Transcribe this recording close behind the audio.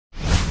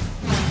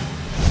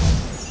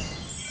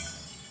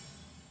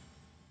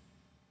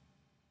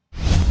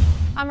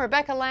I'm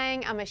Rebecca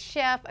Lang. I'm a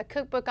chef, a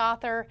cookbook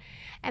author,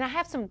 and I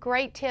have some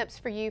great tips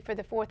for you for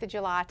the 4th of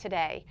July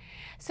today.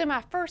 So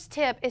my first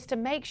tip is to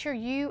make sure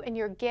you and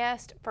your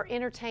guests for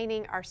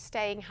entertaining are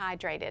staying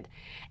hydrated.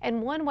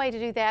 And one way to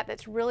do that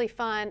that's really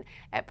fun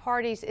at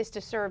parties is to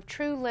serve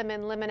True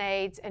Lemon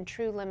lemonades and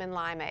True Lemon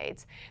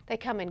limeades. They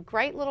come in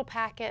great little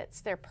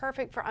packets. They're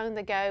perfect for on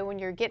the go when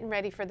you're getting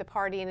ready for the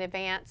party in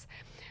advance.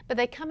 But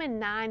they come in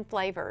 9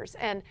 flavors,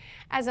 and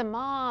as a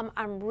mom,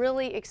 I'm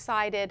really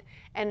excited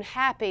and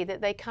happy that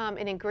they come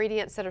in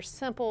ingredients that are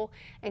simple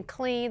and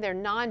clean. They're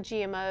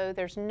non-GMO.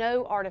 There's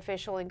no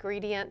artificial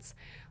ingredients,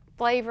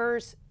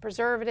 flavors,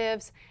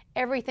 preservatives,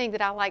 everything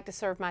that I like to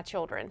serve my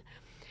children.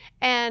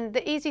 And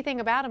the easy thing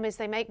about them is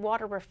they make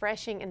water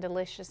refreshing and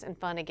delicious and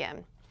fun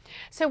again.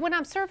 So when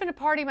I'm serving a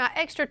party, my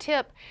extra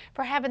tip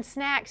for having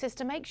snacks is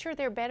to make sure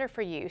they're better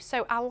for you.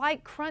 So I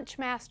like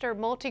Crunchmaster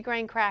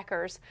multigrain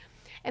crackers.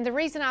 And the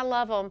reason I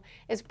love them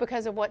is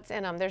because of what's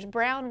in them. There's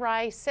brown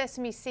rice,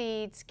 sesame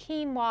seeds,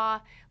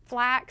 quinoa,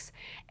 flax,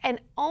 and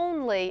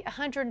only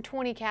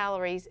 120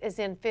 calories is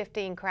in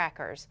 15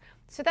 crackers.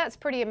 So that's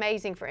pretty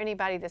amazing for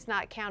anybody that's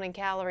not counting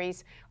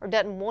calories or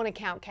doesn't want to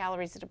count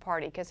calories at a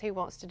party, because who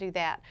wants to do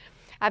that?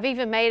 I've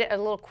even made it a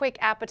little quick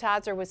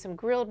appetizer with some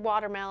grilled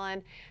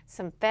watermelon,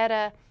 some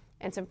feta,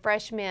 and some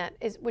fresh mint,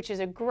 which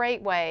is a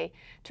great way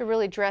to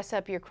really dress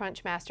up your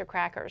Crunchmaster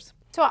crackers.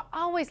 So I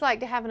always like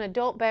to have an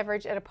adult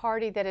beverage at a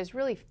party that is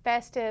really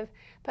festive,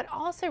 but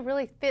also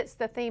really fits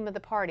the theme of the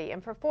party.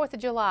 And for 4th of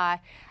July,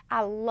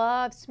 I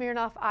love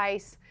Smirnoff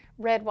Ice,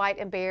 red, white,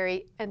 and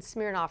berry, and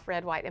Smirnoff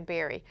red, white, and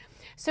berry.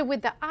 So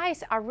with the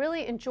ice, I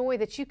really enjoy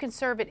that you can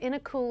serve it in a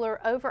cooler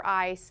over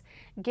ice.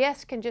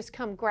 Guests can just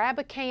come grab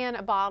a can,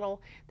 a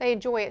bottle. They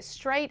enjoy it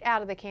straight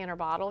out of the can or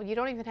bottle. You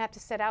don't even have to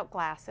set out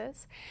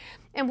glasses.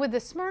 And with the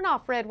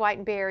Smirnoff red, white,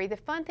 and berry, the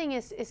fun thing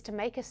is to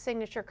make a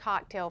signature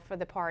cocktail for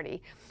the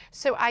party.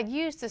 So I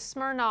used the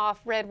Smirnoff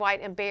red,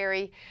 white, and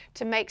berry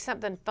to make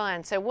something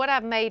fun. So what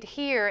I've made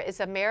here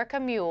is America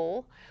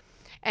Mule.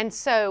 And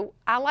so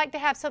I like to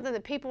have something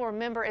that people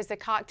remember as the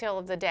cocktail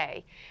of the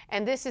day.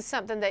 And this is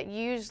something that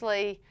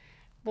usually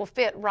will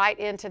fit right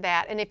into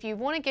that. And if you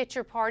want to get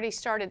your party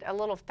started a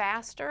little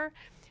faster,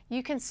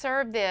 you can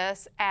serve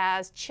this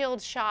as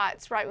chilled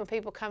shots right when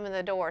people come in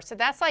the door. So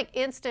that's like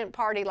instant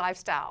party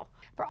lifestyle.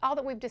 For all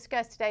that we've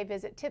discussed today,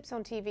 visit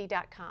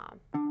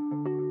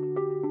tipsontv.com.